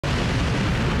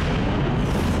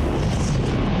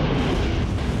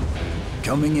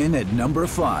Coming in at number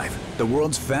 5, the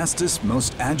world's fastest,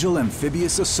 most agile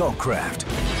amphibious assault craft.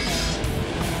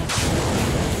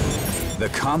 The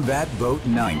Combat Boat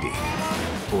 90.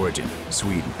 Origin,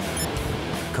 Sweden.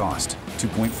 Cost,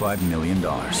 $2.5 million.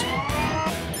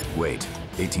 Weight,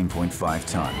 18.5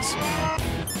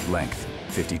 tons. Length,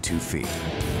 52 feet.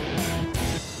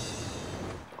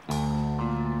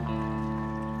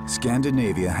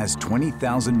 Scandinavia has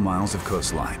 20,000 miles of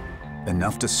coastline,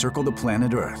 enough to circle the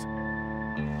planet Earth.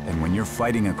 And when you're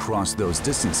fighting across those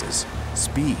distances,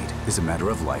 speed is a matter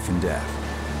of life and death.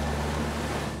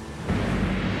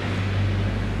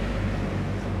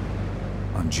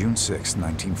 On June 6,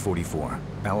 1944,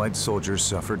 Allied soldiers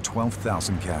suffered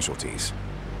 12,000 casualties.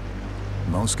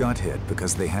 Most got hit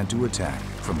because they had to attack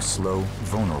from slow,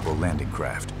 vulnerable landing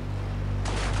craft.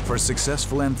 For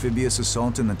successful amphibious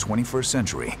assault in the 21st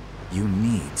century, you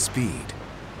need speed.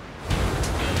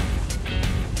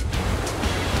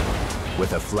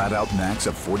 With a flat-out max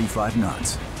of 45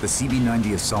 knots, the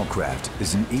CB90 assault craft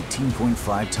is an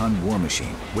 18.5-ton war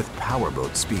machine with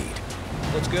powerboat speed.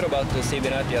 What's good about the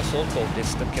CB90 assault boat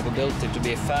is the capability to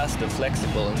be fast and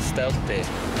flexible and stealthy.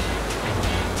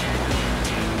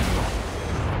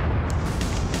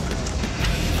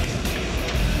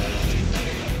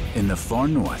 In the far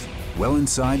north, well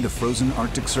inside the frozen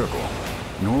Arctic Circle,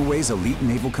 Norway's elite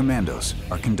naval commandos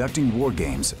are conducting war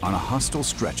games on a hostile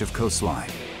stretch of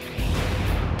coastline.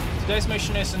 Today's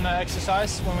mission is an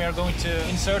exercise when we are going to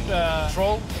insert a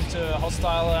troll into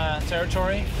hostile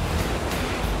territory.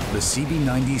 The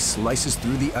CB90 slices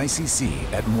through the icy sea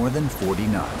at more than 40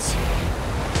 knots.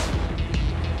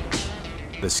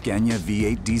 The Scania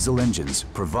V8 diesel engines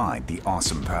provide the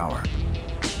awesome power.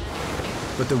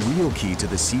 But the real key to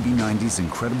the CB90's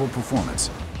incredible performance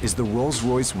is the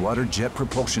Rolls-Royce water jet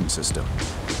propulsion system.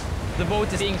 The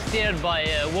boat is being steered by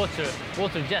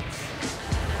water jets.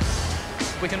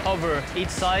 We can hover each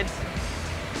side,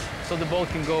 so the boat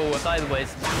can go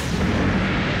sideways.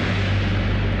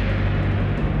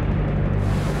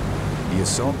 The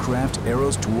assault craft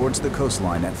arrows towards the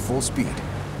coastline at full speed,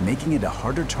 making it a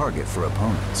harder target for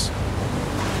opponents.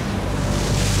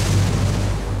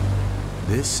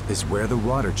 This is where the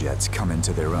water jets come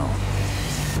into their own.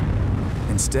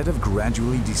 Instead of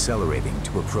gradually decelerating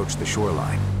to approach the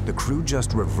shoreline, the crew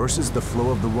just reverses the flow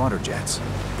of the water jets,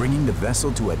 bringing the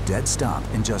vessel to a dead stop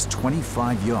in just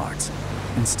 25 yards,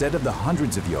 instead of the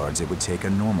hundreds of yards it would take a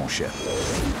normal ship.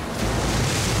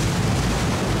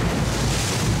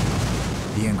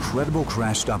 The incredible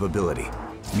crash stop ability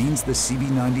means the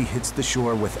CB90 hits the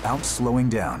shore without slowing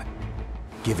down,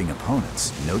 giving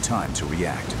opponents no time to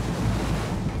react.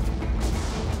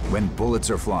 When bullets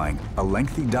are flying, a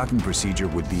lengthy docking procedure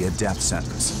would be a death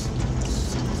sentence.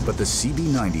 But the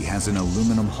CB90 has an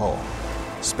aluminum hull,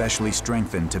 specially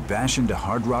strengthened to bash into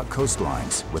hard rock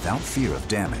coastlines without fear of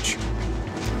damage.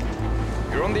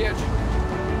 You're on the edge.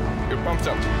 You're pumped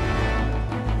up.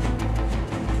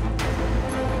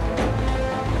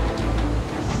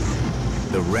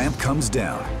 The ramp comes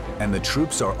down, and the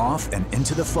troops are off and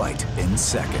into the fight in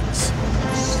seconds.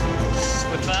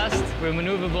 We're fast, we're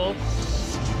maneuverable,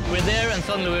 we're there, and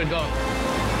suddenly we're gone.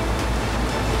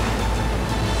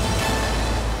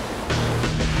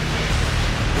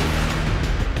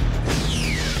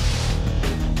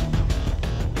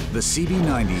 The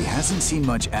CB90 hasn't seen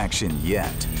much action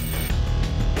yet.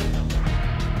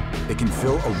 It can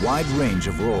fill a wide range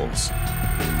of roles.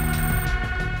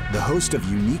 The host of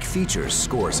unique features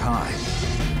scores high.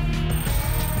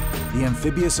 The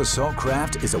amphibious assault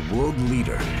craft is a world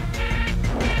leader.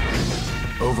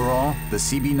 Overall, the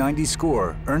CB90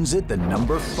 score earns it the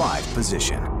number 5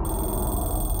 position.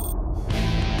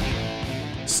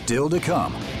 Still to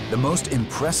come, the most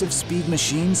impressive speed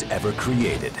machines ever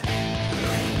created.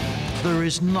 There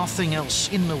is nothing else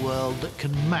in the world that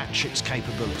can match its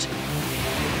capability.